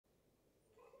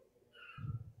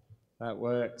That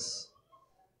works.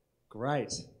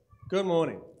 Great. Good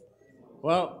morning.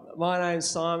 Well, my name's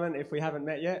Simon, if we haven't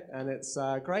met yet, and it's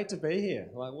great to be here.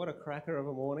 Like, what a cracker of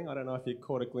a morning. I don't know if you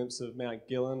caught a glimpse of Mount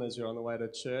Gillen as you're on the way to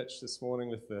church this morning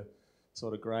with the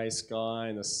sort of grey sky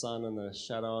and the sun and the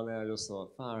shadow on there. I just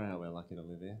thought, far out, we're lucky to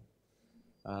live here.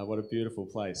 What a beautiful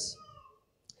place.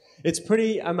 It's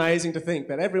pretty amazing to think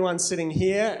that everyone's sitting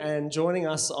here and joining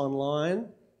us online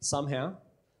somehow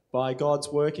by God's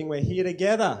working. We're here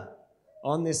together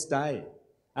on this day,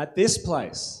 at this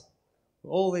place.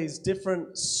 All these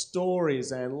different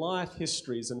stories and life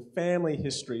histories and family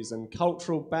histories and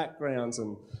cultural backgrounds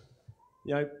and,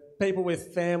 people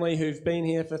with family who've been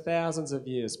here for thousands of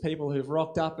years, people who've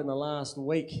rocked up in the last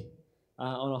week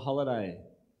on a holiday.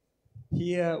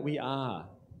 Here we are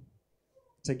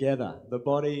together, the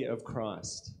body of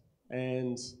Christ.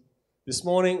 And this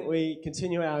morning we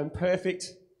continue our Imperfect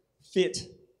Fit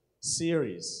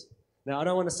series. Now, I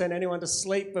don't want to send anyone to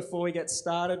sleep before we get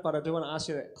started, but I do want to ask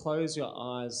you to close your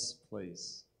eyes,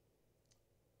 please.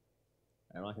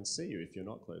 And I can see you if you're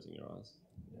not closing your eyes.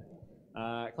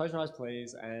 Close your eyes,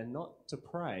 please, and not to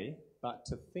pray, but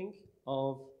to think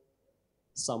of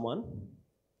someone,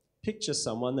 picture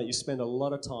someone that you spend a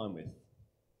lot of time with.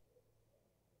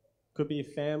 Could be a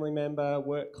family member,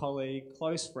 work colleague,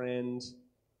 close friend,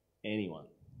 anyone.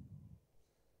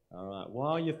 All right,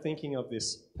 while you're thinking of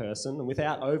this person, and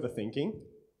without overthinking,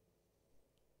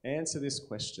 answer this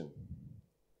question.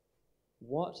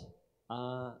 What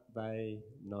are they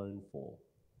known for?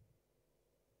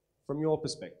 From your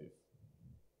perspective.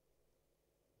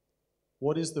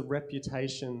 What is the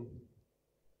reputation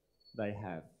they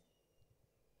have?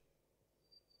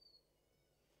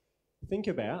 Think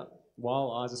about,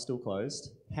 while eyes are still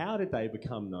closed, how did they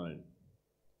become known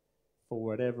for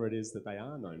whatever it is that they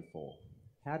are known for?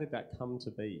 How did that come to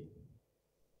be,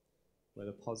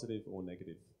 whether positive or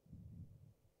negative?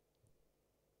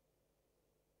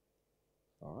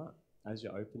 All right, as you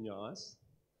open your eyes,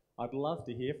 I'd love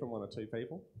to hear from one or two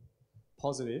people.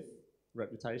 Positive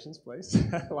reputations, please.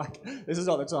 This is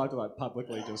not the time to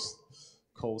publicly just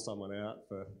call someone out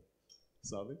for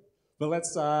something. But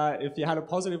let's, if you had a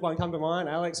positive one come to mind,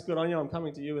 Alex, good on you. I'm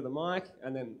coming to you with a mic.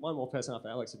 And then one more person after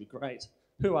Alex would be great.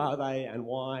 Who are they and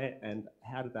why, and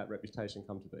how did that reputation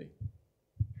come to be?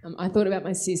 I thought about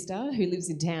my sister who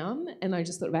lives in town, and I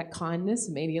just thought about kindness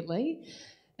immediately.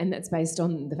 And that's based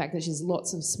on the fact that she has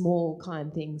lots of small,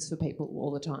 kind things for people all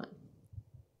the time.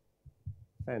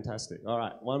 Fantastic. All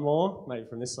right, one more, maybe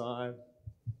from this side.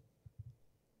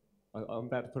 I'm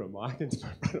about to put a mic into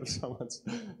front of someone's.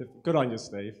 Good on you,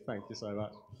 Steve. Thank you so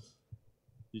much.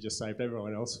 You just saved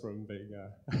everyone else from being...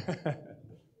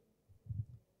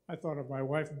 I thought of my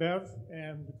wife, Bev,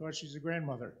 and because she's a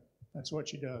grandmother, that's what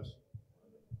she does.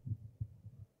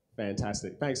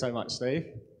 Fantastic. Thanks so much, Steve.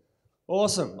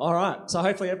 Awesome. All right. So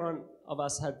hopefully everyone of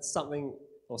us had something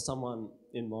or someone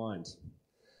in mind.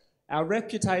 Our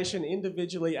reputation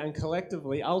individually and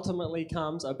collectively ultimately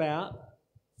comes about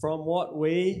from what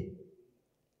we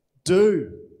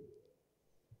do.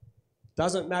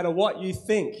 Doesn't matter what you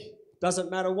think.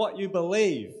 Doesn't matter what you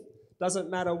believe.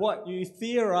 Doesn't matter what you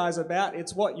theorize about,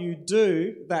 it's what you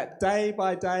do that day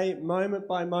by day, moment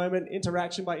by moment,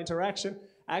 interaction by interaction,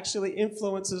 actually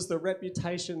influences the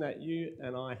reputation that you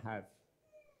and I have.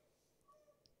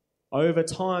 Over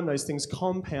time, those things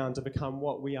compound to become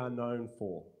what we are known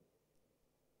for.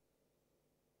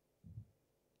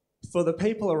 For the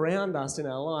people around us in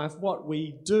our life, what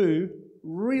we do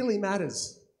really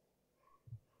matters.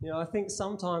 I think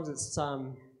sometimes it's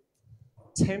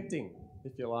tempting,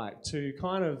 if you like, to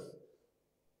kind of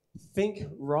think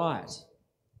right,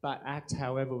 but act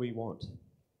however we want.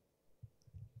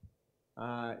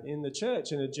 In the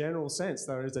church, in a general sense,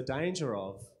 there is a danger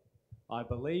of, I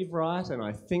believe right and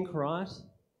I think right,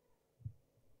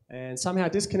 and somehow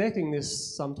disconnecting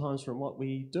this sometimes from what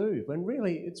we do, when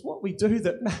really it's what we do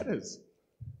that matters.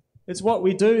 It's what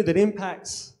we do that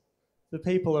impacts the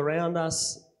people around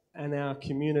us and our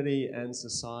community and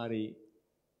society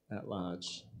at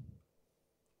large.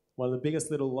 One of the biggest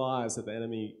little lies that the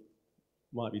enemy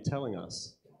might be telling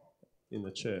us in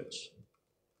the church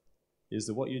is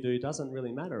that what you do doesn't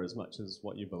really matter as much as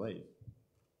what you believe.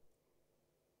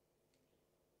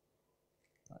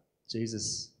 But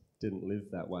Jesus didn't live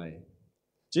that way.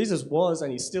 Jesus was,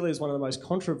 and he still is, one of the most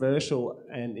controversial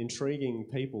and intriguing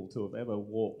people to have ever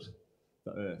walked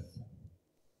the earth.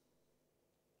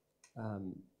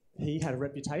 He had a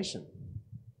reputation.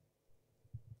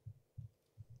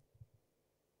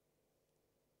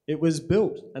 It was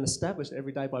built and established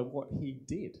every day by what he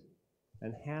did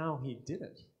and how he did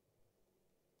it.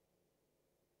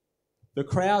 The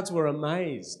crowds were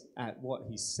amazed at what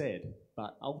he said,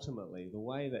 but ultimately the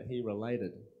way that he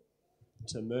related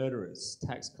to murderers,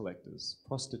 tax collectors,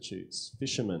 prostitutes,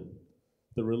 fishermen,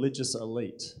 the religious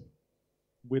elite,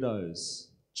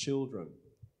 widows, children,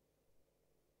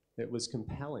 it was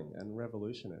compelling and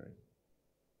revolutionary.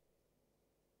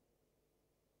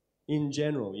 In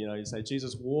general, you say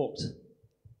Jesus walked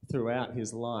throughout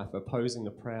his life opposing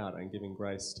the proud and giving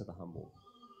grace to the humble.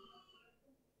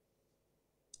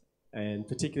 And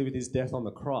particularly with his death on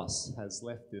the cross, has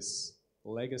left this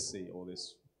legacy or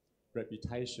this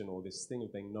reputation or this thing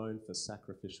of being known for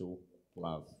sacrificial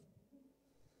love.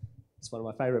 It's one of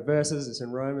my favourite verses. It's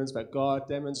in Romans, but God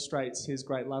demonstrates his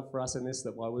great love for us in this,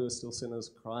 that while we were still sinners,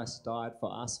 Christ died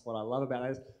for us. What I love about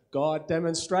it is God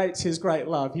demonstrates his great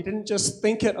love. He didn't just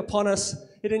think it upon us.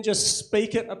 He didn't just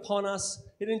speak it upon us.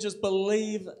 He didn't just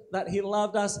believe that he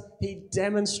loved us. He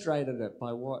demonstrated it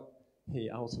by what he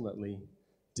ultimately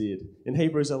did. In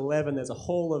Hebrews 11, there's a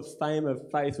hall of fame of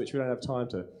faith, which we don't have time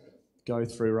to go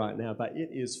through right now, but it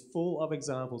is full of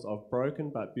examples of broken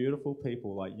but beautiful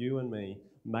people like you and me,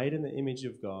 made in the image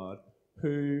of God,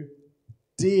 who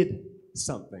did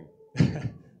something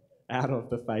out of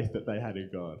the faith that they had in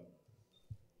God.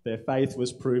 Their faith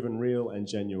was proven real and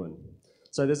genuine.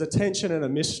 So there's a tension and a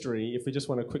mystery, if we just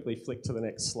want to quickly flick to the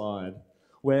next slide,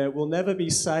 where we'll never be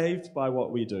saved by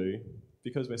what we do,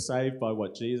 because we're saved by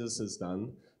what Jesus has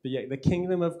done, but yet the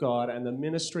kingdom of God and the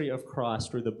ministry of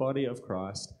Christ through the body of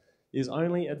Christ is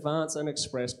only advanced and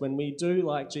expressed when we do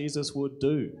like Jesus would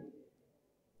do.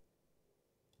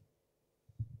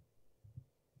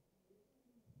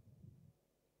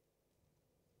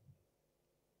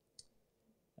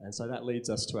 And so that leads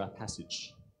us to our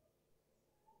passage,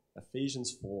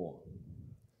 Ephesians 4.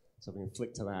 So if we can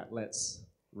flick to that, let's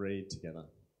read together.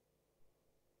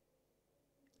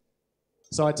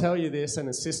 So I tell you this and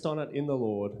insist on it in the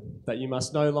Lord, that you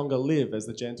must no longer live as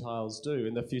the Gentiles do,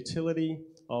 in the futility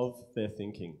of their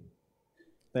thinking.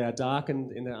 They are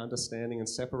darkened in their understanding and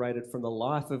separated from the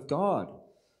life of God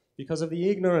because of the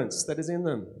ignorance that is in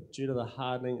them due to the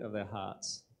hardening of their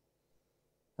hearts.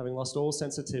 Having lost all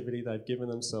sensitivity, they've given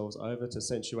themselves over to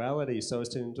sensuality so as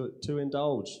to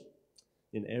indulge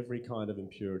in every kind of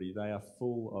impurity. They are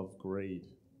full of greed.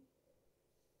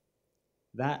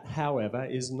 That, however,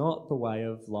 is not the way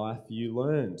of life you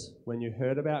learned when you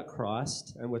heard about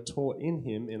Christ and were taught in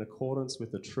him in accordance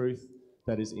with the truth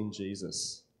that is in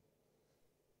Jesus.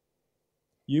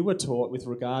 You were taught with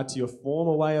regard to your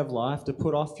former way of life to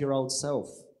put off your old self,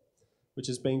 which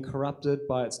has been corrupted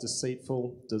by its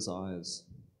deceitful desires,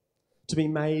 to be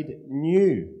made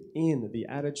new in the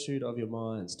attitude of your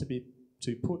minds,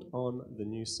 to put on the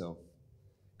new self,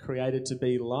 created to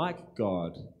be like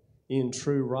God in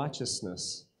true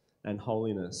righteousness and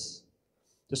holiness.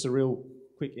 Just a real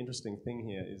quick interesting thing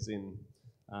here is in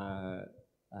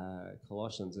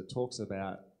Colossians. It talks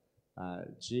about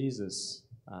Jesus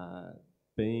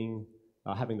having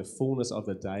the fullness of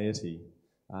the deity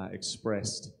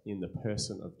expressed in the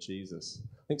person of Jesus.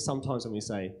 I think sometimes when we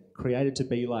say created to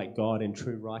be like God in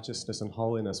true righteousness and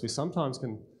holiness, we sometimes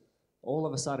can all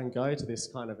of a sudden go to this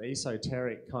kind of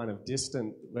esoteric, kind of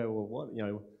distant,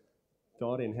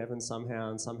 God in heaven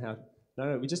somehow and somehow.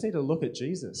 No, we just need to look at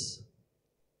Jesus.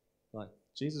 Like,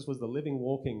 Jesus was the living,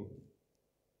 walking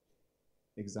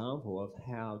example of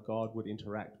how God would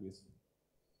interact with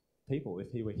people if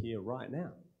he were here right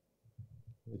now,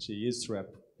 which he is throughout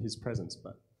his presence.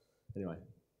 But anyway,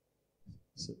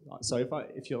 so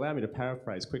if you allow me to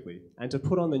paraphrase quickly, and to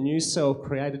put on the new self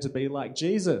created to be like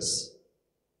Jesus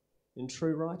in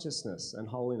true righteousness and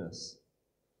holiness.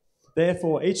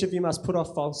 Therefore, each of you must put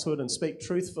off falsehood and speak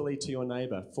truthfully to your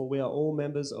neighbour, for we are all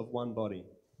members of one body.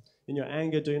 In your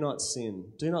anger, do not sin.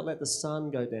 Do not let the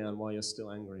sun go down while you're still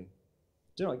angry.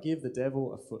 Do not give the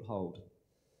devil a foothold.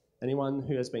 Anyone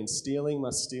who has been stealing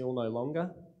must steal no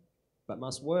longer, but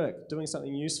must work, doing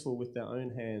something useful with their own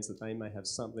hands, that they may have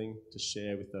something to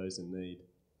share with those in need.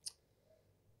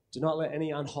 Do not let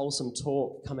any unwholesome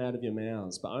talk come out of your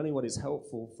mouths, but only what is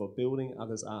helpful for building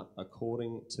others up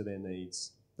according to their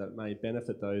needs, that it may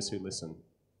benefit those who listen.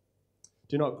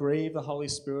 Do not grieve the Holy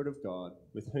Spirit of God,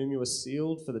 with whom you are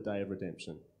sealed for the day of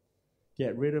redemption.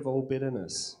 Get rid of all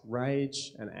bitterness,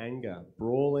 rage and anger,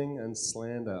 brawling and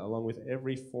slander, along with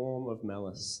every form of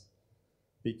malice.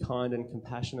 Be kind and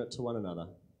compassionate to one another,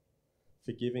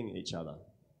 forgiving each other,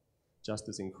 just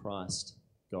as in Christ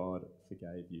God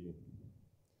forgave you.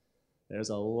 There's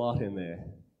a lot in there.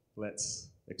 Let's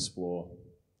explore.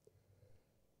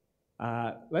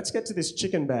 Let's get to this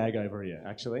chicken bag over here,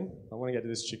 actually. I want to get to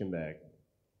this chicken bag.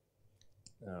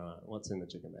 What's in the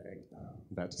chicken bag? I'm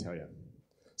about to tell you.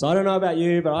 So I don't know about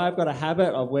you, but I've got a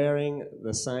habit of wearing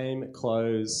the same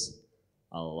clothes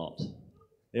a lot.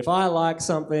 If I like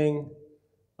something,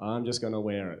 I'm just going to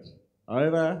wear it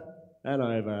over and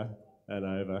over and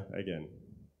over again.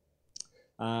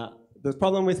 The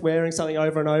problem with wearing something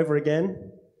over and over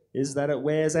again is that it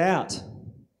wears out.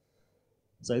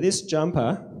 So this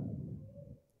jumper,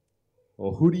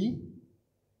 or hoodie,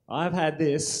 I've had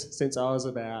this since I was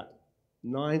about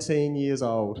 19 years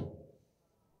old.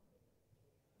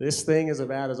 This thing is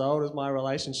about as old as my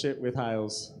relationship with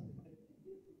Hales.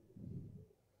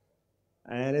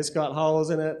 And it's got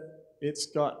holes in it, it's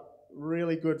got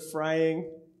really good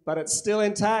fraying, but it's still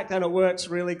intact and it works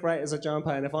really great as a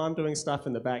jumper. And if I'm doing stuff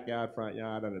in the backyard, front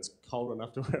yard, and it's cold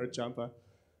enough to wear a jumper,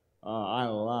 I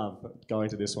love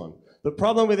going to this one. The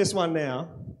problem with this one now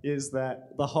is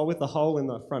that with the hole in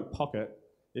the front pocket,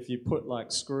 if you put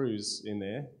like screws in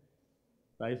there,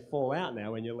 they fall out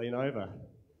now when you lean over.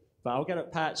 But I'll get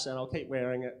it patched and I'll keep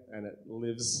wearing it and it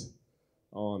lives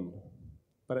on.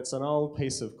 But it's an old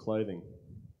piece of clothing.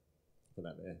 Put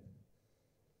that there.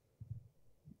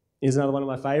 Here's another one of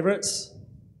my favourites.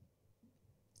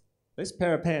 This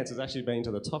pair of pants has actually been to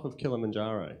the top of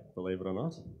Kilimanjaro, believe it or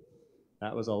not.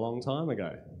 That was a long time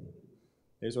ago.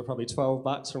 These were probably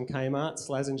 $12 from Kmart,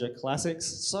 Slazenger Classics.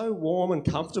 So warm and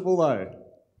comfortable though.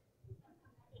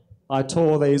 I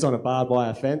tore these on a barbed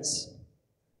wire fence,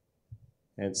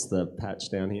 hence the patch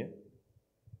down here,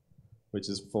 which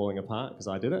is falling apart because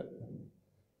I did it.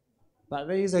 But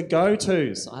these are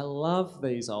go-tos. I love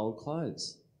these old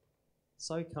clothes.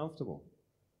 So comfortable.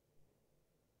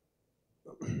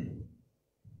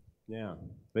 Now,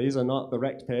 these are not the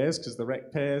wrecked pairs, because the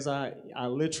wrecked pairs are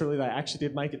literally, they actually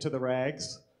did make it to the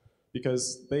rags,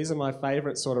 because these are my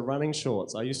favourite sort of running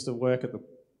shorts. I used to work at the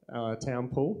town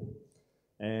pool,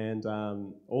 and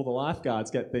all the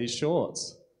lifeguards get these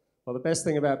shorts. Well, the best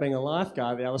thing about being a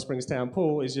lifeguard at the Alice Springs Town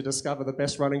Pool is you discover the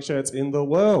best running shirts in the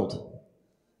world.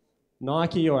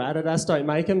 Nike or Adidas don't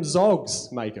make them,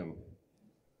 Zogs make them.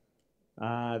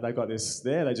 They've got this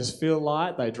there, they just feel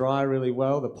light, they dry really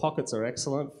well, the pockets are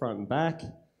excellent, front and back.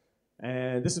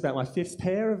 And this is about my 5th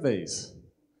pair of these.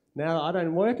 Now, I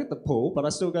don't work at the pool, but I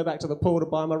still go back to the pool to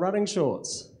buy my running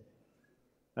shorts.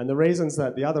 And the reasons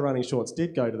that the other running shorts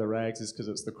did go to the rags is because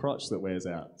it's the crotch that wears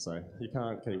out, so you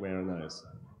can't keep wearing those.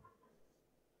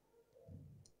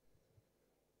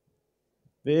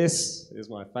 This is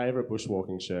my favourite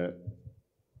bushwalking shirt.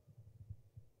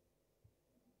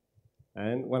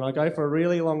 And when I go for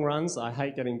really long runs, I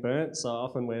hate getting burnt, so I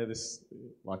often wear this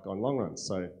like on long runs.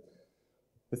 So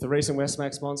with the recent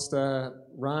Westmax Monster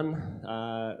run,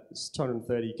 it's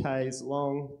 230 Ks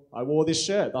long, I wore this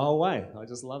shirt the whole way. I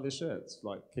just love this shirt. It's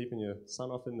like keeping your sun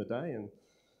off in the day, and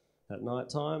at night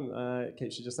time, it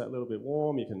keeps you just that little bit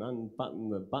warm. You can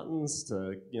unbutton the buttons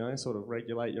to, sort of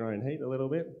regulate your own heat a little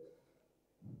bit.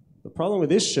 The problem with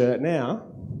this shirt now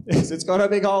is it's got a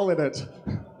big hole in it.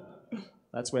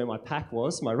 That's where my pack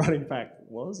was, my running pack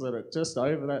was, and it just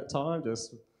over that time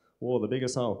just wore the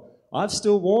biggest hole. I've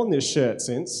still worn this shirt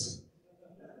since.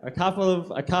 A couple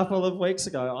of weeks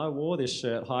ago, I wore this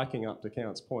shirt hiking up to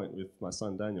Counts Point with my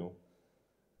son Daniel,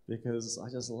 because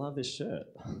I just love this shirt.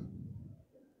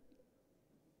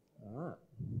 All right.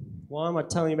 Why am I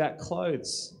telling you about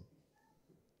clothes?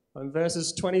 In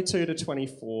verses 22 to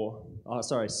 24,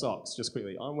 socks, just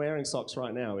quickly. I'm wearing socks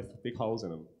right now with big holes in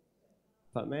them.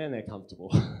 But man, they're comfortable.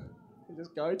 They're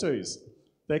just go-tos.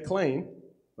 They're clean,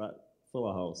 but full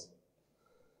of holes.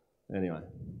 Anyway,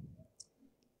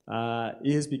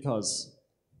 is because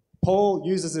Paul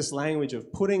uses this language of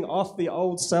putting off the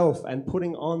old self and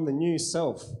putting on the new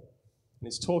self. And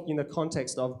he's talking in the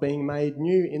context of being made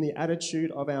new in the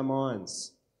attitude of our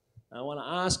minds. And I want to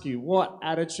ask you, what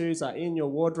attitudes are in your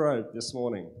wardrobe this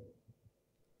morning?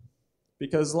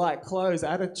 Because like clothes,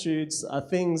 attitudes are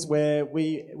things where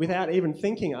we, without even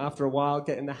thinking after a while,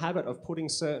 get in the habit of putting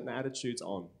certain attitudes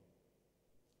on.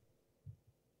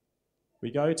 We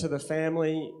go to the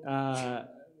family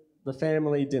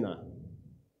dinner.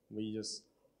 We just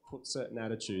put certain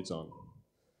attitudes on.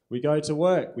 We go to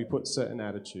work, we put certain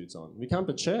attitudes on. We come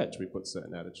to church, we put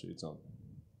certain attitudes on.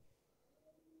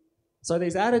 So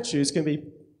these attitudes can be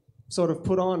sort of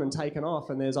put on and taken off,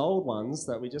 and there's old ones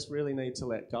that we just really need to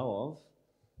let go of,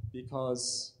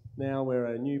 because now we're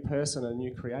a new person, a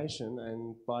new creation,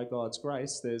 and by God's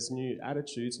grace, there's new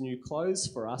attitudes, new clothes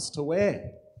for us to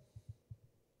wear.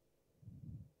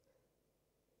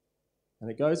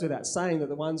 And it goes without saying that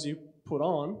the ones you put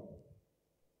on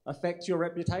affect your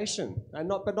reputation.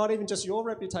 But not even just your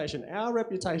reputation, our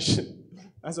reputation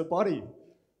as a body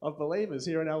of believers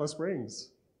here in Alice Springs.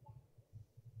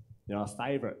 A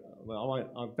favourite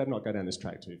I better not go down this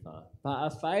track too far. But a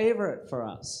favourite for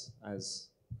us as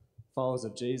followers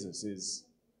of Jesus is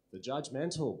the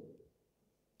judgmental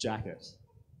jacket.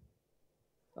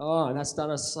 Oh, and that's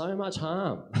done us so much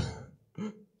harm,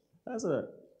 hasn't it?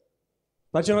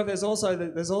 But you know what? There's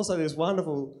also this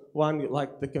wonderful one,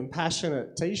 like the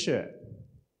compassionate T-shirt.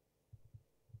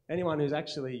 Anyone who's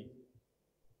actually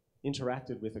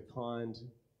interacted with a kind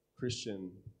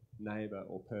Christian neighbour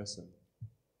or person.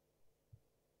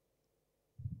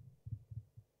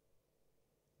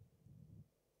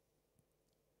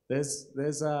 There's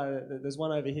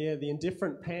one over here, the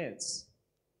indifferent pants.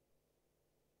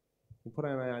 We put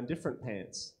on our indifferent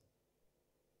pants.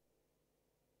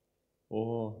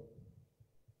 Or,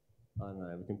 I don't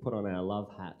know, we can put on our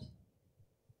love hat.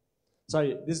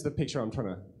 So this is the picture I'm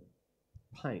trying to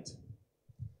paint,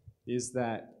 is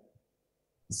that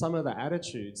some of the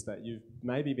attitudes that you've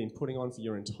maybe been putting on for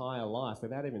your entire life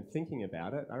without even thinking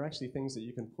about it are actually things that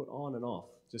you can put on and off.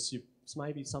 Just you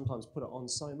maybe sometimes put it on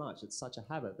so much, it's such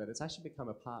a habit that it's actually become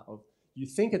a part of, you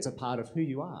think it's a part of who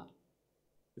you are.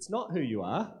 It's not who you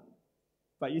are,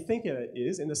 but you think it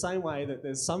is, in the same way that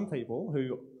there's some people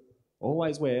who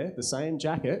always wear the same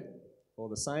jacket or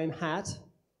the same hat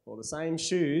or the same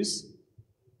shoes,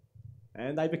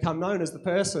 and they become known as the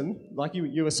person, like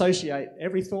you associate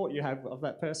every thought you have of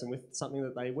that person with something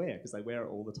that they wear, because they wear it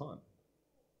all the time.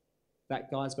 That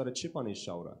guy's got a chip on his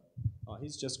shoulder. Oh,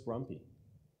 he's just grumpy.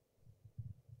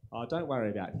 Oh, don't worry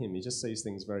about him. He just sees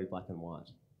things very black and white.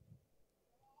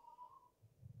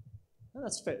 Well,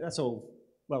 that's all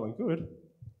well and good.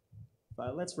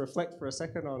 But let's reflect for a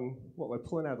second on what we're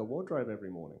pulling out of the wardrobe every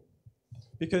morning.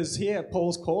 Because here,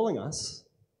 Paul's calling us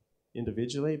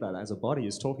individually, but as a body,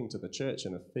 is talking to the church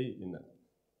in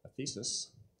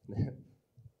Ephesus.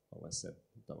 Almost said.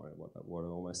 Don't worry about that word I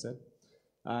almost said.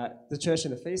 The church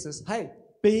in Ephesus, hey,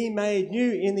 be made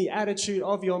new in the attitude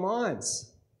of your minds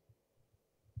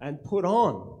and put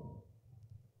on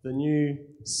the new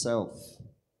self,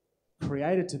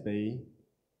 created to be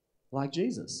like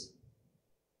Jesus.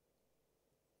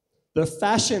 The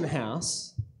fashion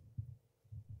house,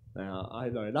 now I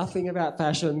know nothing about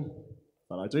fashion,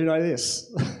 but I do know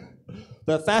this.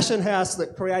 The fashion house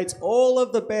that creates all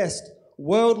of the best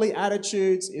worldly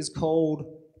attitudes is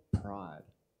called pride.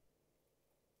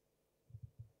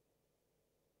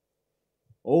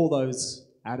 All those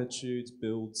attitudes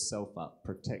build self up,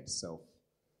 protect self.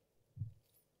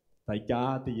 They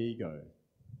guard the ego.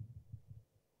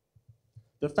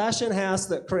 The fashion house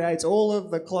that creates all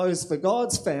of the clothes for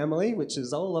God's family, which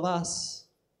is all of us,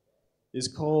 is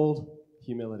called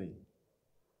humility.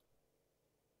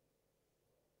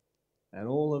 And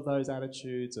all of those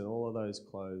attitudes and all of those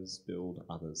clothes build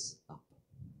others up.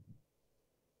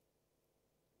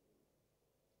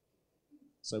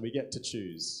 So we get to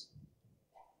choose.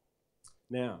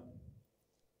 Now,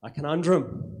 a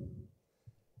conundrum.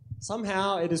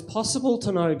 Somehow it is possible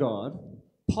to know God,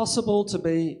 possible to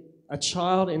be a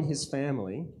child in his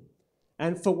family,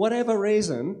 and for whatever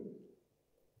reason,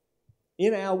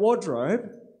 in our wardrobe,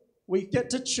 we get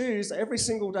to choose every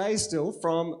single day still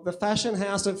from the fashion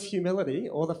house of humility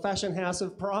or the fashion house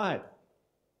of pride.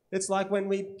 It's like when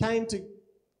we came to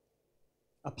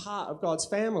a part of God's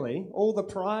family, all the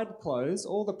pride clothes,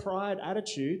 all the pride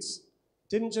attitudes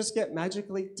didn't just get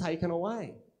magically taken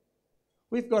away.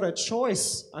 We've got a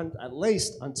choice, at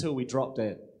least until we drop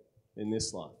dead in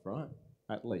this life, right?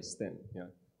 At least then. You know,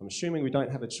 I'm assuming we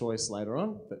don't have a choice later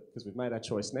on, because we've made our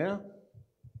choice now.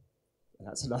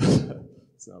 That's another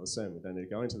sermon. We don't need to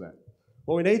go into that.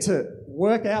 What we need to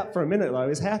work out for a minute, though,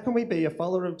 is how can we be a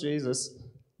follower of Jesus,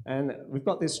 and we've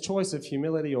got this choice of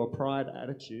humility or pride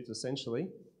attitudes, essentially,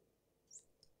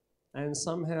 and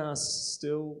somehow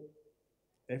still,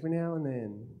 every now and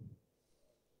then,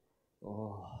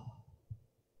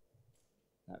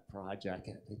 that pride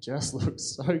jacket, it just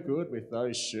looks so good with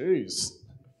those shoes.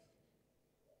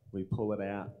 We pull it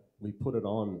out, we put it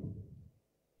on.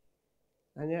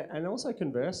 And also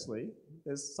conversely,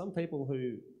 there's some people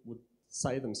who would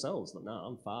say themselves, no,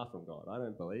 I'm far from God. I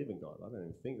don't believe in God. I don't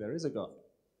even think there is a God.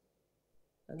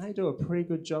 And they do a pretty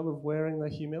good job of wearing the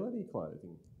humility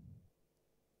clothing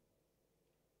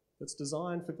that's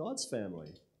designed for God's family.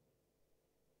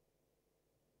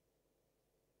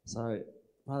 So,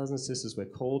 brothers and sisters, we're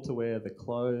called to wear the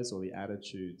clothes or the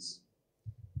attitudes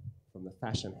from the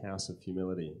fashion house of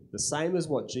humility, the same as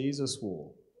what Jesus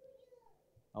wore,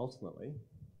 ultimately.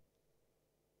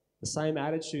 The same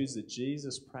attitudes that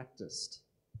Jesus practiced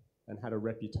and had a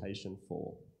reputation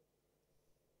for.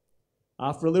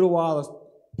 After a little while of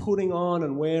putting on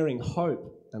and wearing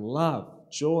hope and love,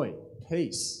 joy,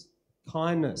 peace,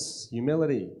 kindness,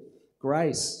 humility,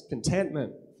 grace,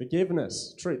 contentment,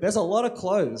 forgiveness, truth. There's a lot of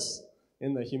clothes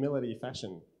in the humility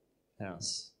fashion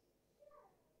house.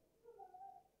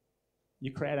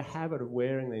 You create a habit of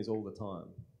wearing these all the time.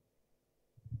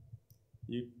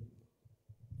 You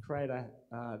create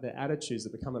their attitudes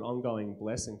that become an ongoing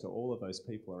blessing to all of those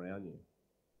people around you.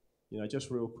 You know,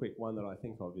 just real quick, one that I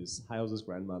think of is Hales's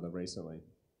grandmother recently,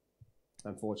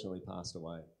 unfortunately passed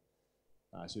away.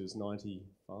 She was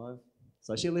 95,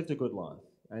 so she lived a good life,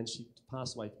 and she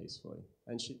passed away peacefully.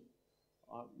 And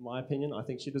my opinion, I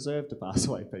think she deserved to pass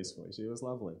away peacefully. She was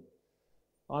lovely.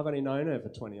 I've only known her for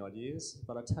 20 odd years,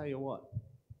 but I tell you what,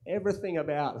 everything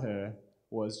about her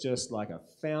was just like a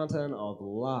fountain of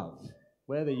love.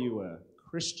 Whether you were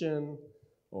Christian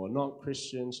or not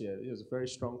Christian, she was a very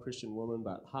strong Christian woman,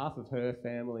 but half of her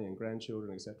family and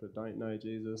grandchildren, etc., don't know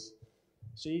Jesus.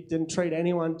 She didn't treat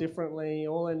anyone differently.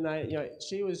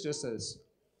 She was just a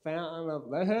fountain of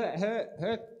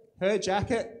her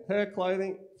jacket, her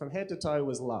clothing, from head to toe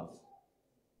was love.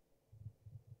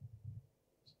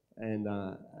 And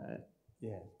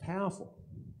powerful.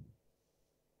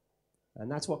 And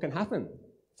that's what can happen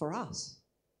for us,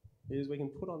 is we can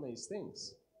put on these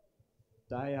things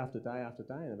day after day after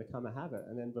day, and they become a habit,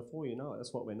 and then before you know it,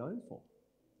 that's what we're known for.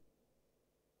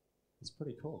 It's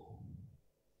pretty cool.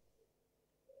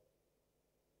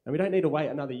 And we don't need to wait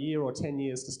another year or 10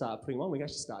 years to start putting on. We can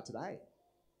actually start today.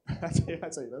 That's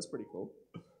pretty cool.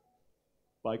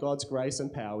 By God's grace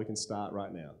and power, we can start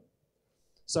right now.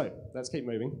 So, let's keep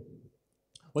moving.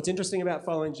 What's interesting about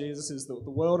following Jesus is that the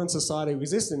world and society we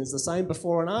exist in is the same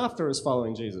before and after as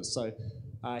following Jesus. So,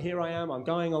 here I am, I'm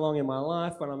going along in my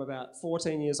life. When I'm about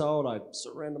 14 years old, I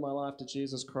surrender my life to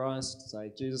Jesus Christ,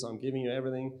 say, Jesus, I'm giving you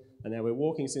everything, and now we're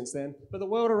walking since then. But the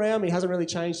world around me hasn't really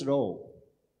changed at all.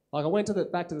 Like, I went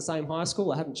back to the same high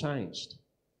school, I hadn't changed.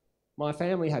 My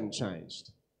family hadn't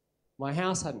changed. My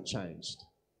house hadn't changed.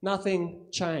 Nothing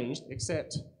changed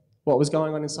except what was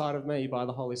going on inside of me by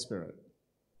the Holy Spirit.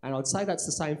 And I'd say that's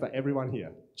the same for everyone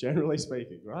here, generally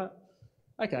speaking, right?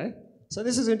 Okay, so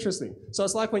this is interesting. So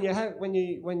it's like when you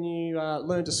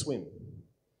learn to swim.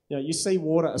 You know, you see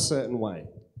water a certain way.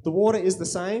 The water is the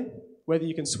same, whether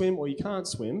you can swim or you can't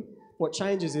swim. What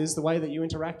changes is the way that you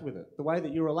interact with it, the way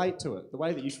that you relate to it, the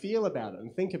way that you feel about it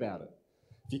and think about it.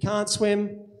 If you can't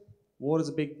swim, water's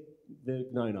a big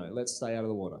no-no. Let's stay out of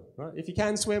the water, right? If you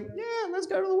can swim, yeah, let's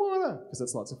go to the water, because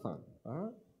it's lots of fun, all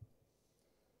right?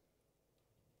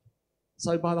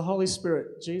 So by the Holy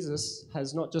Spirit, Jesus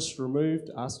has not just removed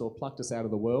us or plucked us out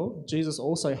of the world. Jesus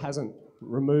also hasn't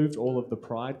removed all of the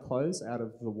pride clothes out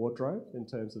of the wardrobe in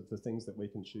terms of the things that we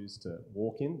can choose to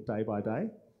walk in day by day.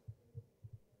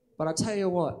 But I tell you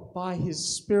what, by his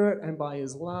Spirit and by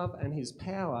his love and his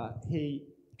power, he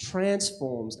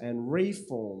transforms and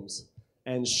reforms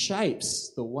and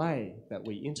shapes the way that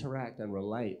we interact and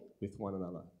relate with one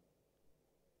another,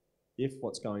 if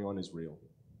what's going on is real.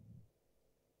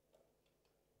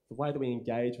 The way that we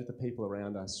engage with the people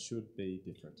around us should be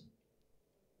different,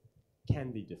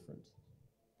 can be different.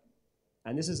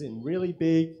 And this is in really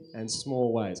big and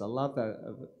small ways. I love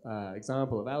that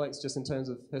example of Alex, just in terms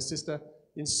of her sister.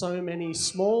 In so many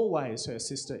small ways, her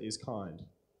sister is kind.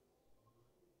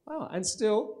 Oh, and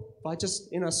still, by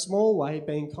just in a small way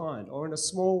being kind, or in a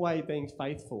small way being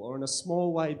faithful, or in a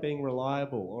small way being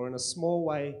reliable, or in a small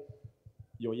way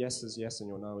your yes is yes and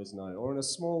your no is no, or in a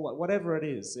small way, whatever it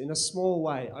is, in a small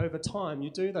way, over time, you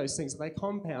do those things, they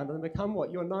compound and become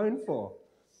what you're known for.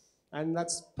 And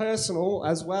that's personal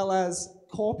as well as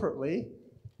corporately.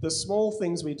 The small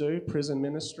things we do, prison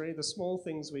ministry, the small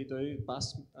things we do,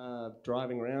 bus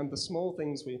driving around, the small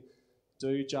things we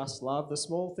do, just love, the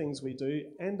small things we do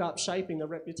end up shaping the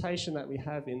reputation that we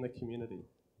have in the community.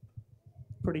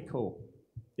 Pretty cool,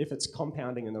 if it's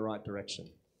compounding in the right direction.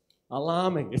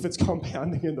 Alarming if it's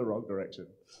compounding in the wrong direction.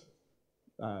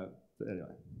 But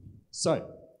anyway, so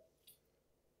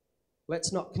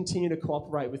let's not continue to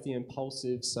cooperate with the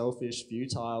impulsive, selfish,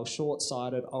 futile,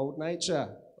 short-sighted old nature.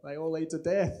 They all lead to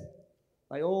death.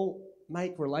 They all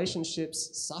make relationships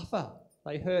suffer.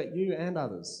 They hurt you and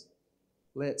others.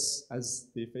 Let's, as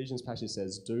the Ephesians passage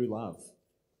says, do love.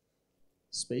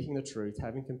 Speaking the truth,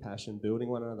 having compassion, building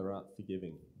one another up,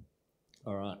 forgiving.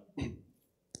 All right.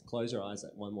 Close your eyes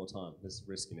one more time. This is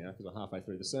risky now because we're halfway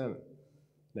through the sermon.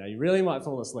 Now, you really might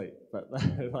fall asleep, but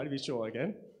if I to be sure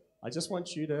again, I just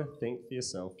want you to think for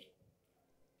yourself.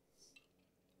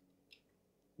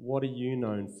 What are you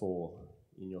known for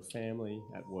in your family,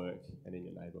 at work, and in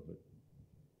your neighbourhood?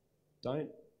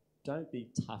 Don't be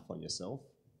tough on yourself.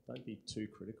 Don't be too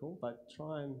critical, but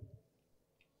try and,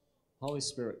 Holy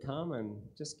Spirit, come and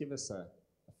just give us a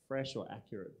fresh or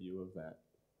accurate view of that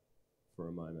for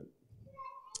a moment.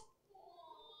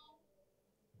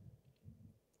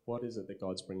 What is it that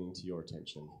God's bringing to your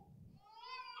attention?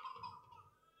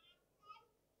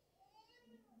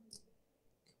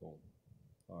 Cool.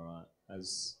 All right.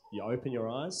 As you open your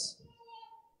eyes,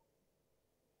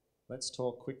 let's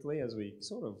talk quickly as we're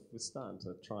starting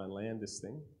to try and land this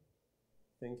thing.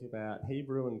 Think about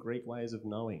Hebrew and Greek ways of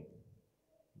knowing.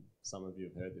 Some of you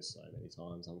have heard this so many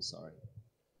times, I'm sorry.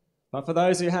 But for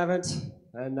those who haven't,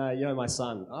 and my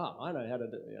son, I know how to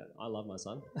do it. Yeah, I love my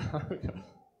son.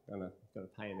 I'm going to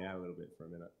pay him out a little bit for a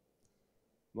minute.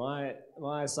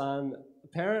 My son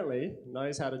apparently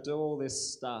knows how to do all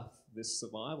this stuff, this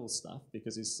survival stuff,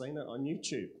 because he's seen it on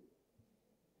YouTube.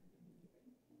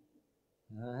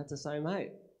 I had to say,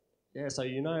 mate, yeah, so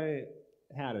you know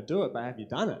how to do it, but have you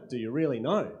done it? Do you really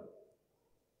know?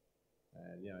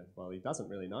 And, well, he doesn't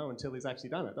really know until he's actually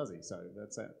done it, does he? So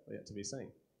that's yet to be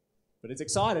seen. But he's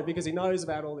excited because he knows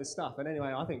about all this stuff. And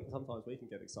anyway, I think sometimes we can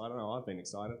get excited. I know I've been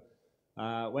excited.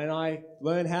 When I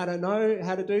learn how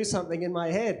to do something in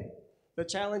my head, the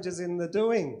challenge is in the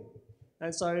doing.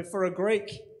 And so for a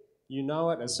Greek, you know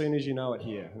it as soon as you know it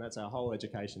here. And that's our whole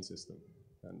education system.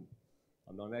 And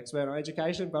I'm not an expert on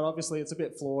education, but obviously it's a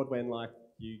bit flawed when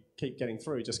you keep getting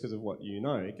through just because of what you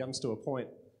know. It comes to a point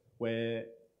where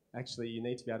actually you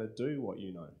need to be able to do what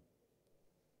you know.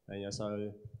 And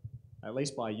so at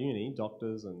least by uni,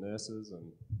 doctors and nurses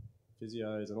and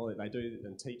physios and all that,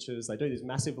 and teachers, they do these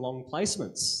massive long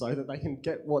placements so that they can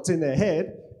get what's in their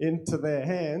head into their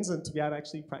hands and to be able to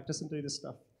actually practice and do this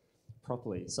stuff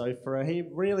properly. So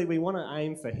really we want to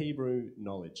aim for Hebrew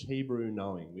knowledge, Hebrew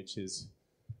knowing, which is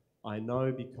I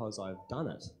know because I've done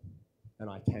it and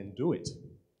I can do it.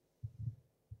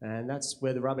 And that's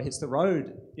where the rubber hits the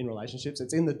road in relationships.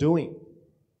 It's in the doing.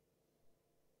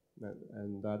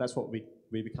 And that's what we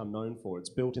become known for. It's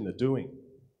built in the doing.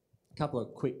 A couple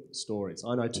of quick stories.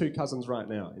 I know 2 cousins right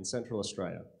now in Central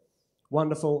Australia.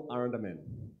 Wonderful Aranda men.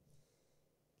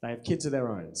 They have kids of their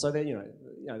own. So they're,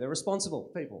 they're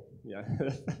responsible people,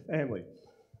 family,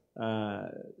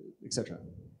 etc.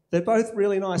 They're both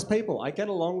really nice people. I get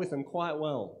along with them quite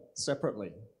well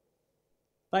separately.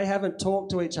 They haven't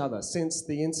talked to each other since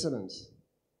the incident.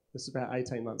 This is about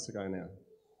 18 months ago now.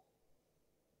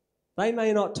 They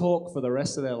may not talk for the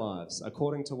rest of their lives,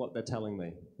 according to what they're telling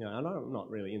me. I know I'm not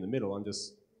really in the middle, I'm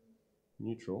just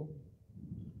neutral.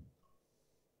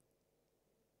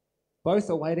 Both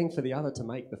are waiting for the other to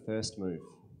make the first move.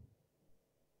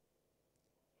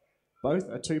 Both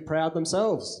are too proud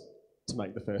themselves to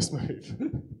make the first move.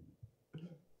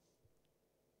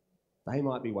 They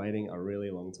might be waiting a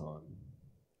really long time.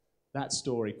 That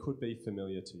story could be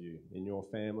familiar to you in your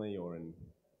family or in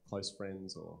close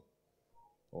friends,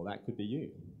 or that could be you.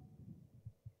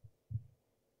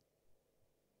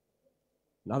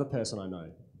 Another person I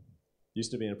know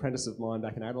used to be an apprentice of mine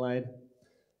back in Adelaide,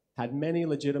 had many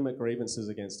legitimate grievances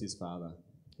against his father.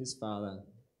 His father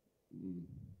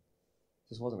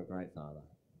just wasn't a great father.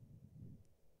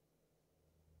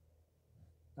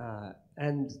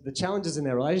 And the challenges in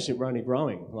their relationship were only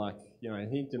growing.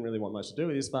 He didn't really want much to do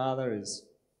with his father. His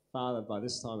father, by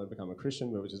this time, had become a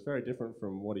Christian, which is very different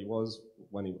from what he was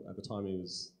at the time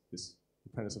this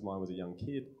apprentice of mine was a young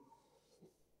kid.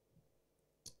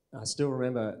 I still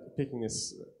remember picking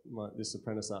this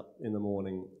apprentice up in the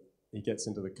morning. He gets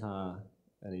into the car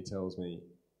and he tells me,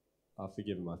 I've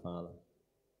forgiven my father.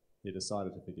 He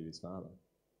decided to forgive his father.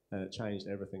 And it changed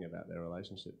everything about their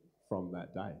relationship from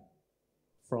that day.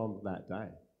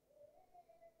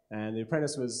 And the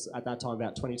apprentice was, at that time,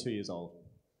 about 22 years old.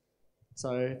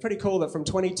 So pretty cool that from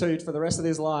 22 for the rest of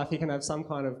his life, he can have some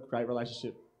kind of great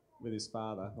relationship with his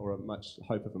father, or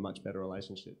hope of a much better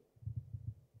relationship.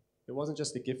 It wasn't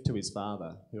just a gift to his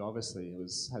father, who obviously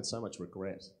had so much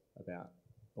regret about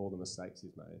all the mistakes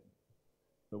he's made.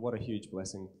 But what a huge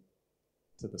blessing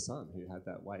to the son who had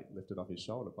that weight lifted off his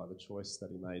shoulder by the choice that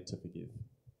he made to forgive.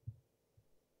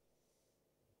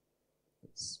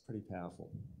 It's pretty powerful.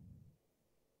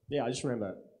 Yeah, I just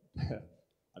remember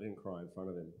I didn't cry in front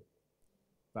of him.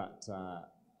 But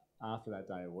after that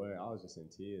day of work, I was just in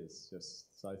tears,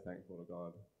 just so thankful to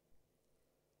God.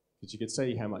 Because you could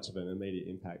see how much of an immediate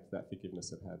impact that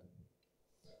forgiveness had had.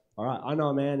 All right, I know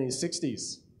a man in his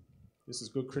 60s. This is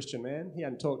a good Christian man. He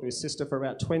hadn't talked to his sister for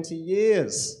about 20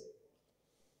 years.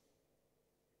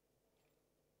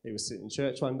 He was sitting in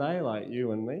church one day, like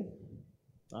you and me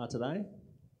are today.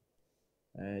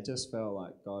 And it just felt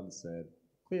like God had said,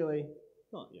 clearly,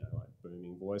 not like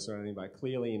booming voice or anything, but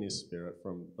clearly in his spirit,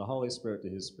 from the Holy Spirit to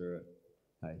his spirit,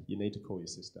 hey, you need to call your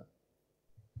sister.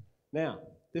 Now,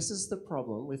 this is the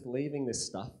problem with leaving this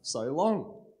stuff so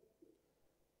long.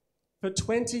 For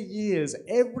 20 years,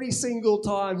 every single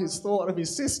time he's thought of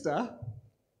his sister,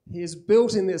 he is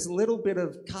built in this little bit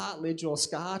of cartilage or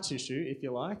scar tissue, if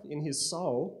you like, in his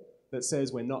soul that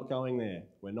says, we're not going there,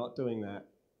 we're not doing that,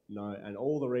 no, and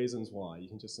all the reasons why. You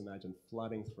can just imagine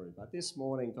flooding through. But this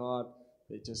morning, God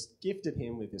just gifted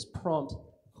him with this prompt,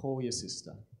 call your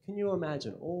sister. Can you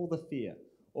imagine all the fear,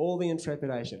 all the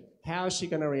intrepidation? How is she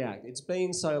going to react? It's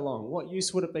been so long. What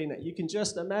use would it be? You can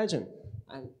just imagine.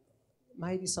 And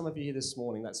maybe some of you here this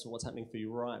morning, that's what's happening for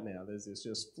you right now. There's this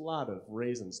just flood of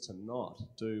reasons to not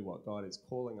do what God is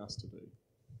calling us to do.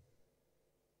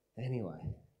 Anyway,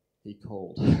 he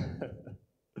called.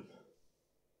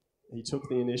 He took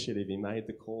the initiative, he made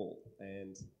the call,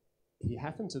 and he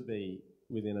happened to be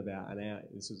within about an hour.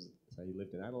 So he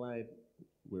lived in Adelaide,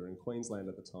 we were in Queensland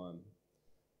at the time,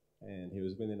 and he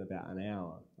was within about an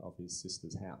hour of his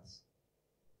sister's house.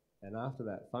 And after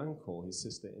that phone call, his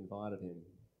sister invited him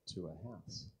to her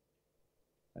house,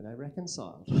 and they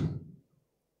reconciled.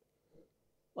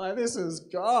 Like, this is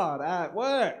God at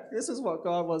work. This is what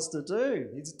God wants to do.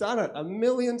 He's done it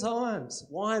 1,000,000 times.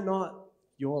 Why not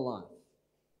your life?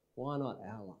 Why not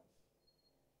our life?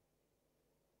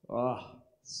 Oh,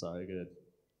 so good.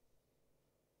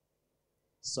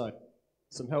 So,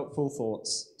 some helpful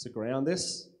thoughts to ground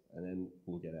this, and then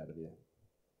we'll get out of here.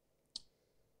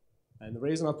 And the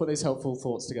reason I put these helpful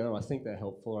thoughts together, and I think they're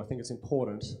helpful, I think it's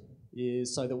important,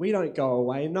 is so that we don't go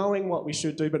away knowing what we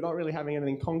should do, but not really having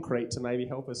anything concrete to maybe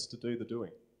help us to do the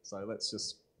doing. So let's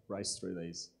just race through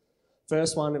these.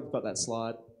 First one, we've got that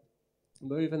slide.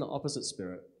 Move in the opposite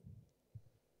spirit.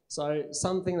 So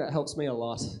something that helps me a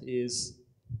lot is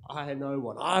I know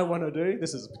what I want to do.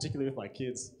 This is particularly with my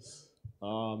kids.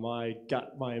 My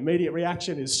immediate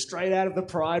reaction is straight out of the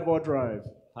pride wardrobe.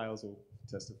 Hales will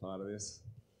testify to this.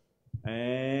 But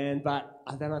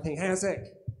then I think, hang on a sec.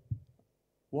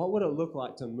 What would it look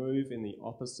like to move in the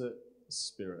opposite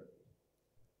spirit?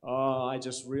 Oh, I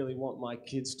just really want my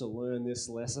kids to learn this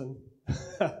lesson.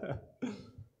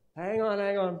 Hang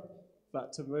on.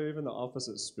 But to move in the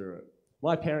opposite spirit.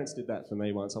 My parents did that for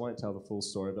me once. I won't tell the full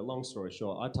story, but long story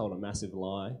short, I told a massive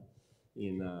lie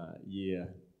in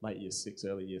late year 6,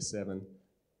 early year 7.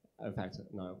 In fact,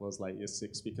 no, it was late year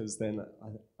 6, because then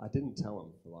I didn't tell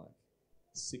them for like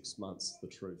 6 months the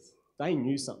truth. They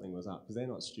knew something was up because they're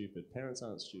not stupid. Parents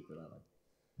aren't stupid, are they?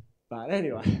 But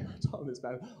anyway, I told them this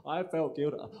bad. I felt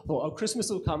guilty. I thought, oh, Christmas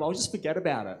will come. I'll just forget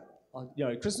about it.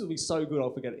 Christmas will be so good,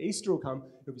 I'll forget it. Easter will come.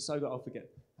 It'll be so good, I'll forget.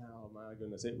 Oh, my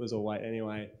goodness. It was a wait.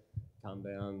 Anyway, come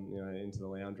down, into the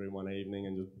lounge room one evening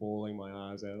and just bawling my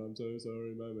eyes out. I'm so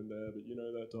sorry, Mum and Dad,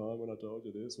 but that time when I told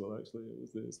you this? Well, actually, it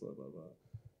was this, blah, blah, blah.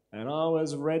 And I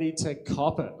was ready to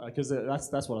cop it, because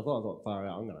that's what I thought. I thought, far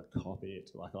out, I'm going to cop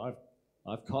it. Like,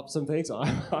 I've copped some things.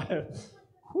 I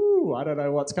don't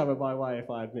know what's coming my way if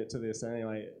I admit to this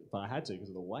anyway, but I had to because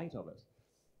of the weight of it.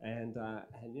 And I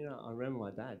remember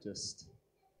my dad just,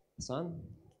 son,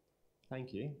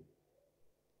 thank you.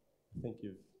 I think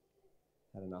you've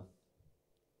had enough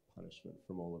punishment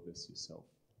from all of this yourself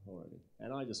already.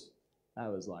 And that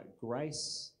was like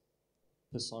grace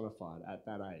personified at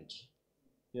that age.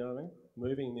 You know what I mean?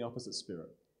 Moving in the opposite spirit.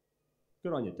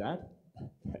 Good on you, Dad.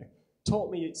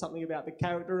 Taught me something about the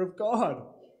character of God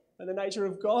and the nature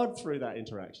of God through that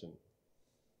interaction.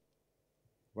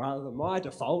 Rather than my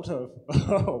default of,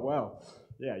 oh, well,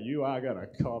 yeah, you are going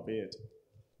to cop it.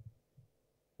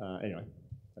 Anyway,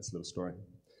 that's a little story.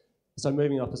 So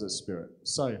moving opposite spirit.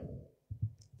 So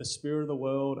the spirit of the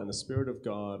world and the spirit of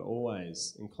God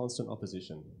always in constant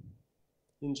opposition.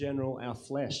 In general, our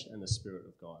flesh and the spirit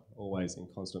of God always in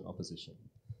constant opposition.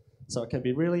 So it can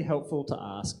be really helpful to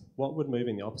ask, what would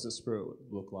moving the opposite spirit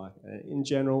look like? In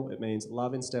general, it means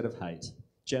love instead of hate,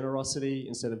 generosity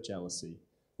instead of jealousy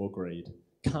or greed,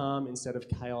 calm instead of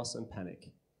chaos and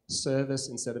panic, service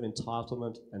instead of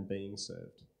entitlement and being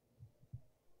served,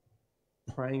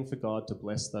 praying for God to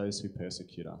bless those who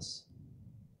persecute us,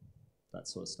 that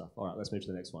sort of stuff. All right, let's move to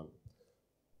the next one.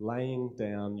 Laying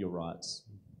down your rights.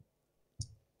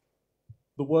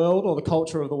 The world, or the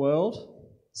culture of the world,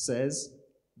 says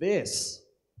this: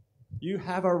 you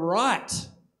have a right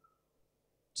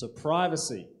to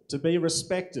privacy, to be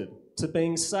respected, to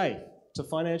being safe, to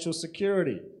financial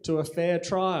security, to a fair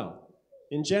trial,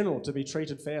 in general, to be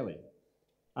treated fairly,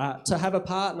 to have a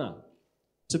partner,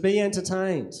 to be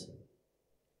entertained.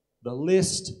 The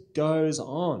list goes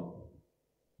on.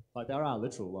 Like, there are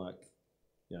literal, I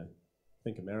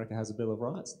think America has a Bill of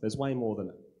Rights. There's way more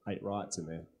than 8 rights in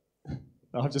there.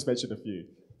 I've just mentioned a few.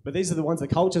 But these are the ones the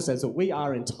culture says that we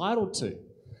are entitled to.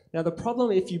 Now, the problem,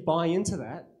 if you buy into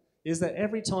that, is that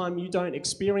every time you don't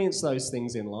experience those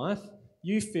things in life,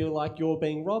 you feel like you're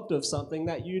being robbed of something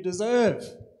that you deserve.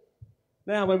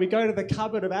 Now, when we go to the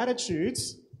cupboard of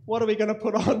attitudes, What are we going to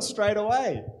put on straight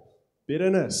away?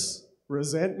 Bitterness,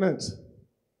 resentment,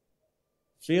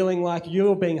 feeling like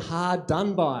you're being hard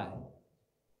done by.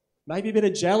 Maybe a bit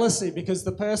of jealousy because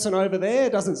the person over there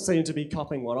doesn't seem to be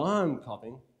copying what I'm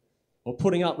copying or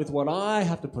putting up with what I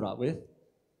have to put up with.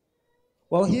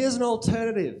 Well, here's an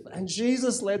alternative, and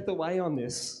Jesus led the way on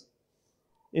this.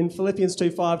 In Philippians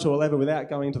 2:5-11, without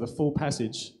going into the full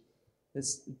passage, it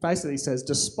basically says,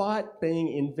 despite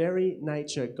being in very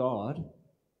nature God,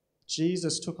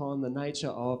 Jesus took on the nature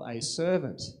of a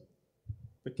servant,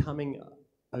 becoming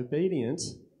obedient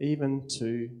even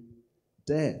to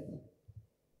death.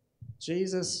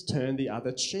 Jesus turned the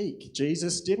other cheek.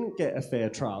 Jesus didn't get a fair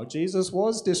trial. Jesus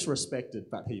was disrespected,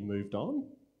 but he moved on.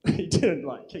 He didn't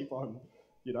keep on,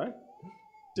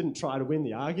 didn't try to win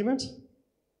the argument.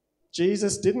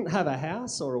 Jesus didn't have a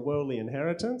house or a worldly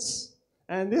inheritance.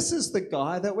 And this is the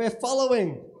guy that we're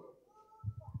following.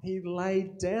 He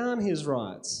laid down his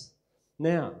rights.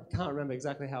 Now, I can't remember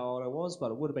exactly how old I was, but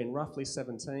it would have been roughly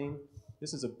 17.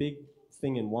 This is a big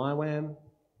thing in YWAM.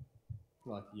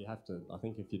 You have to, I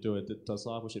think if you do a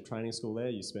discipleship training school there,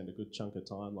 you spend a good chunk of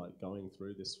time going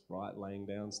through this laying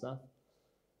down stuff.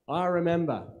 I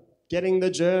remember getting the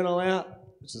journal out,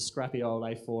 which is a scrappy old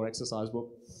A4 exercise book,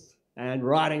 and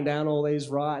writing down all these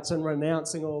rights and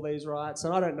renouncing all these rights.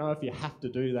 And I don't know if you have to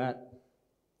do that.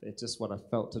 It's just what I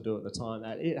felt to do at the time.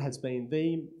 And it has been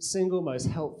the single most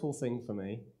helpful thing for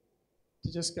me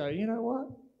to just go, you know what?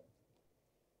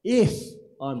 If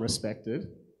I'm respected,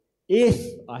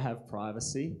 if I have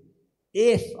privacy,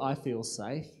 if I feel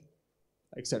safe,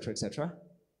 etc.,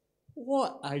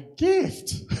 what a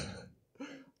gift.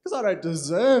 Because I don't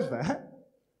deserve that,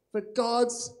 but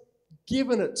God's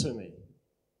given it to me.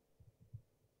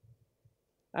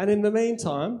 And in the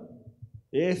meantime,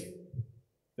 if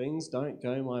things don't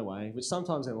go my way, which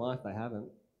sometimes in life they haven't,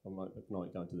 I'm not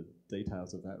going into the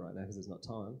details of that right now because there's not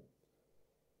time,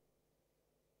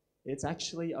 it's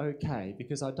actually okay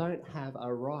because I don't have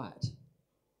a right.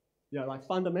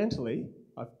 Fundamentally,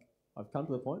 I've come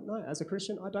to the point, no, as a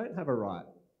Christian, I don't have a right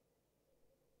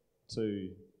to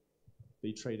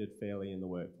be treated fairly in the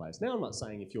workplace. Now, I'm not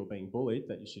saying if you're being bullied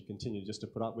that you should continue just to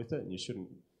put up with it and you shouldn't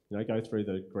go through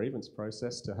the grievance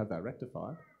process to have that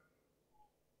rectified.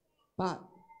 But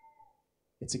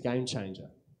it's a game changer,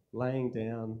 laying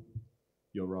down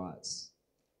your rights.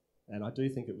 And I do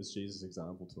think it was Jesus'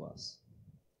 example to us.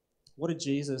 What did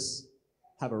Jesus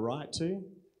have a right to?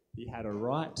 He had a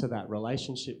right to that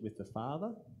relationship with the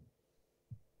Father,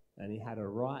 and he had a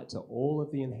right to all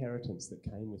of the inheritance that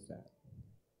came with that.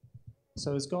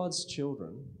 So as God's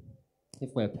children,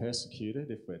 if we're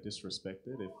persecuted, if we're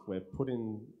disrespected, if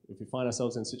we find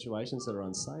ourselves in situations that are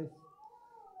unsafe,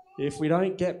 if we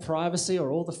don't get privacy or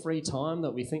all the free time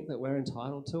that we think that we're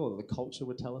entitled to, or the culture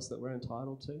would tell us that we're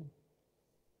entitled to,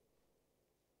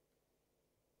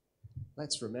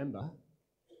 let's remember,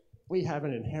 we have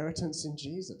an inheritance in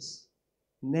Jesus,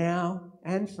 now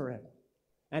and forever.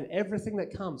 And everything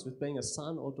that comes with being a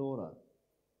son or daughter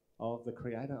of the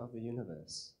creator of the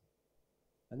universe.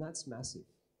 And that's massive,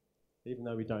 even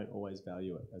though we don't always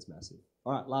value it as massive.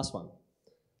 All right, last one.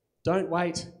 Don't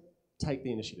wait, take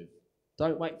the initiative.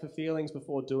 Don't wait for feelings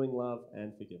before doing love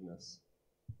and forgiveness.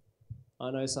 I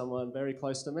know someone very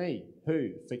close to me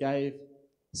who forgave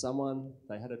someone.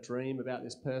 They had a dream about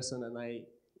this person and they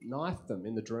knifed them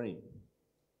in the dream.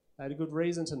 They had a good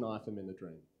reason to knife them in the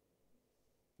dream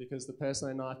because the person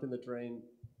they knifed in the dream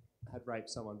had raped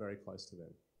someone very close to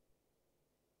them.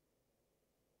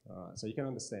 All right, so you can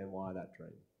understand why that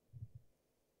dream.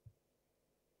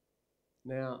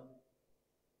 Now,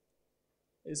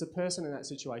 is a person in that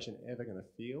situation ever going to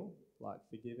feel like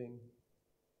forgiving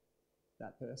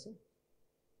that person?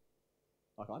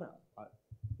 I don't.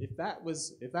 If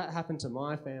that happened to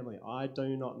my family, I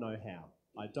do not know how.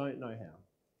 I don't know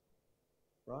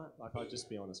how. Right? I'll just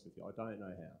be honest with you. I don't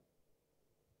know how.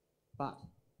 But,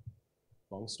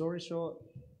 long story short,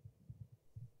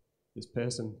 this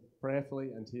person prayerfully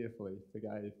and tearfully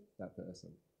forgave that person.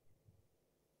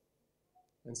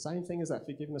 And same thing as that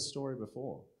forgiveness story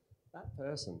before. That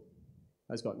person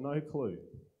has got no clue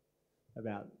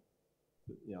about,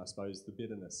 I suppose, the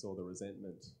bitterness or the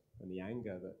resentment and the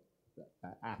anger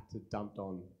that act had dumped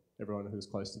on everyone who was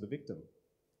close to the victim.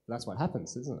 But that's what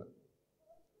happens, isn't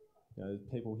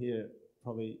it? People here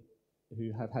probably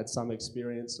who have had some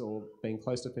experience or been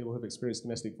close to people who have experienced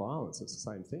domestic violence, it's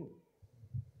the same thing.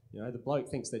 The bloke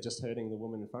thinks they're just hurting the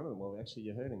woman in front of them. Well, actually,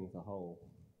 you're hurting the whole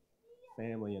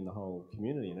family and the whole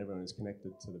community, and everyone is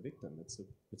connected to the victim. It's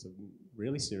a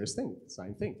really serious thing.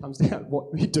 Same thing. Comes down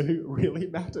what we do really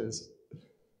matters.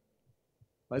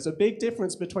 There's a big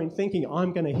difference between thinking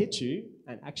I'm going to hit you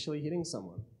and actually hitting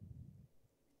someone.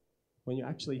 when you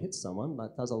actually hit someone,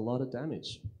 that does a lot of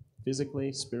damage,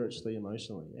 physically, spiritually,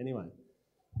 emotionally. Anyway,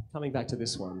 coming back to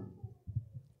this one,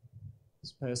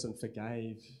 this person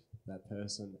forgave that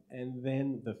person, and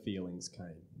then the feelings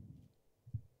came.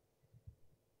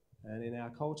 And in our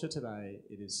culture today,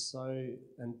 it is so,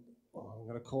 and I'm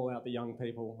going to call out the young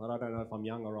people, and I don't know if I'm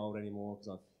young or old anymore because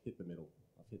I've hit the middle.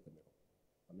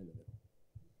 I'm in the middle.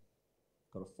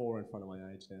 Got a 4 in front of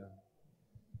my age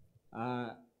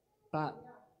now. But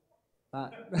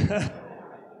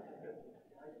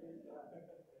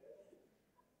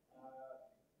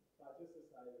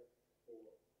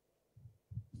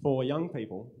for young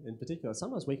people in particular,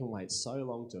 sometimes we can wait so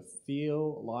long to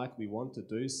feel like we want to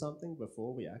do something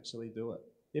before we actually do it.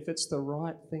 If it's the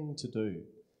right thing to do,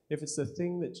 if it's the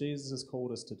thing that Jesus has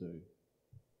called us to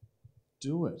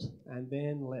do it, and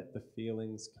then let the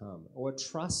feelings come. Or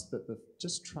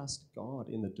just trust God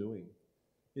in the doing.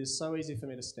 It is so easy for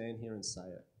me to stand here and say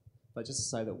it, but just to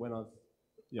say that when I've,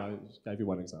 gave you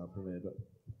one example there,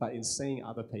 but in seeing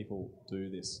other people do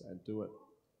this and do it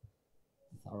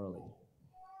thoroughly,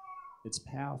 it's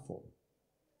powerful.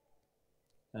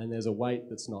 And there's a weight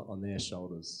that's not on their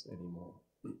shoulders anymore.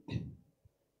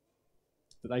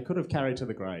 That they could have carried to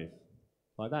the grave.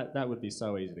 Like that would be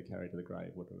so easy to carry to the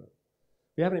grave, wouldn't it?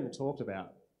 We haven't even talked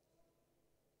about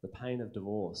the pain of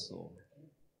divorce or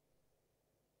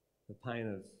the pain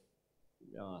of,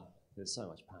 there's so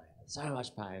much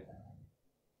pain.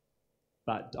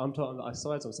 But I'm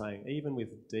saying, even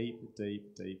with deep,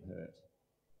 deep, deep hurt,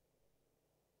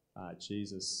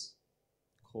 Jesus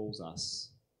calls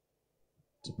us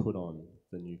to put on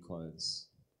the new clothes,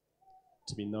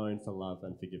 to be known for love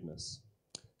and forgiveness.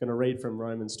 I'm going to read from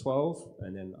Romans 12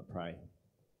 and then I pray.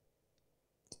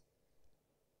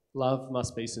 Love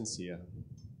must be sincere.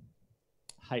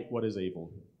 Hate what is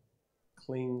evil.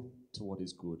 Cling to what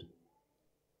is good.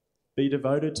 Be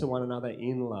devoted to one another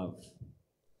in love.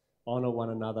 Honour one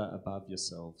another above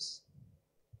yourselves.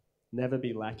 Never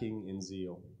be lacking in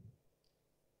zeal,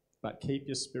 but keep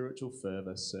your spiritual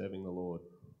fervour serving the Lord.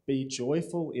 Be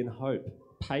joyful in hope,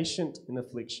 patient in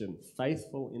affliction,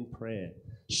 faithful in prayer.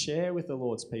 Share with the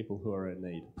Lord's people who are in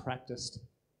need. Practice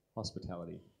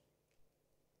hospitality.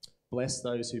 Bless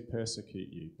those who persecute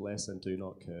you. Bless and do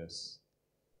not curse.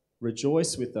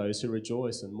 Rejoice with those who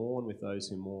rejoice and mourn with those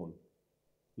who mourn.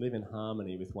 Live in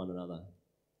harmony with one another.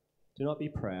 Do not be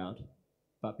proud,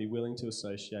 but be willing to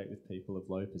associate with people of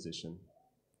low position,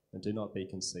 and do not be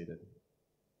conceited.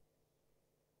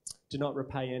 Do not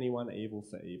repay anyone evil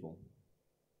for evil.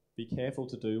 Be careful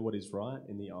to do what is right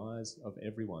in the eyes of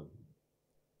everyone.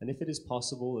 And if it is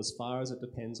possible, as far as it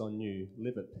depends on you,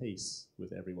 live at peace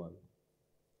with everyone.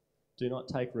 Do not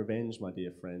take revenge, my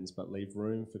dear friends, but leave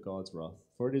room for God's wrath.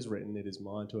 For it is written, "It is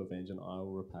mine to avenge, and I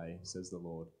will repay," says the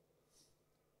Lord.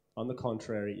 On the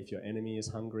contrary, if your enemy is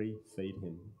hungry, feed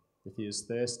him. If he is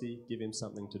thirsty, give him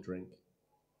something to drink.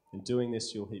 In doing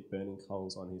this, you'll heap burning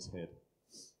coals on his head.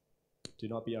 Do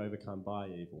not be overcome by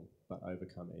evil, but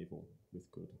overcome evil with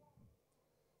good.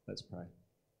 Let's pray.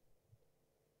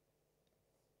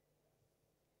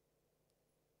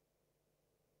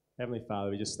 Heavenly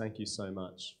Father, we just thank you so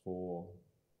much for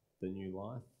the new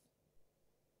life,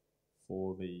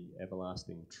 for the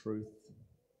everlasting truth,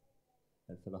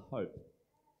 and for the hope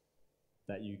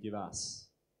that you give us.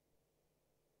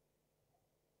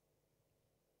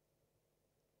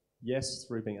 Yes,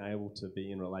 through being able to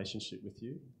be in relationship with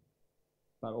you,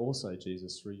 but also,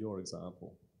 Jesus, through your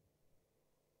example.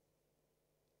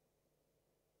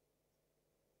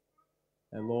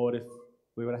 And Lord, if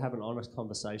we were to have an honest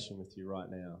conversation with you right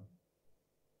now,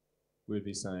 we'd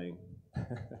be saying,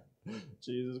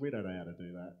 Jesus, we don't know how to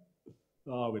do that.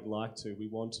 Oh, we'd like to, we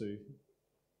want to,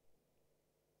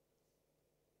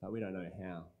 but we don't know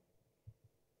how.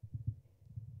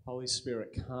 Holy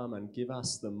Spirit, come and give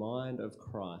us the mind of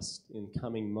Christ in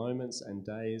coming moments and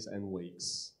days and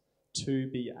weeks to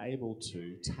be able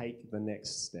to take the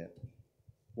next step,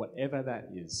 whatever that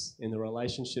is, in the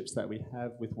relationships that we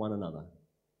have with one another.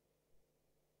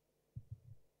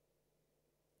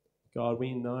 God,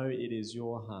 we know it is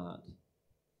your heart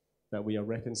that we are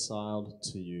reconciled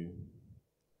to you,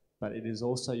 but it is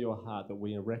also your heart that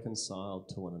we are reconciled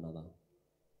to one another.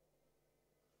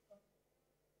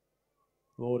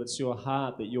 Lord, it's your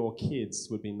heart that your kids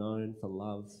would be known for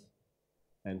love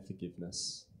and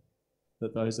forgiveness,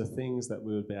 that those are things that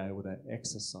we would be able to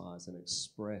exercise and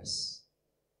express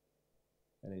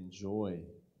and enjoy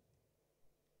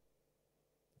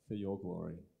for your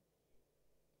glory.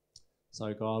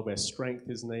 So God, where strength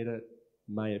is needed,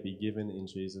 may it be given in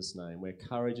Jesus' name. Where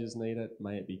courage is needed,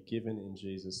 may it be given in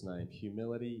Jesus' name.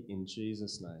 Humility in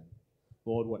Jesus' name.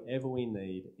 Lord, whatever we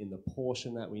need, in the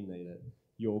portion that we need it,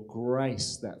 your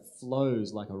grace that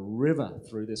flows like a river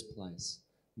through this place,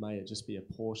 may it just be a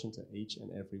portion to each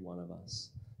and every one of us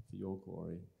for your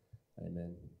glory.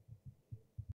 Amen.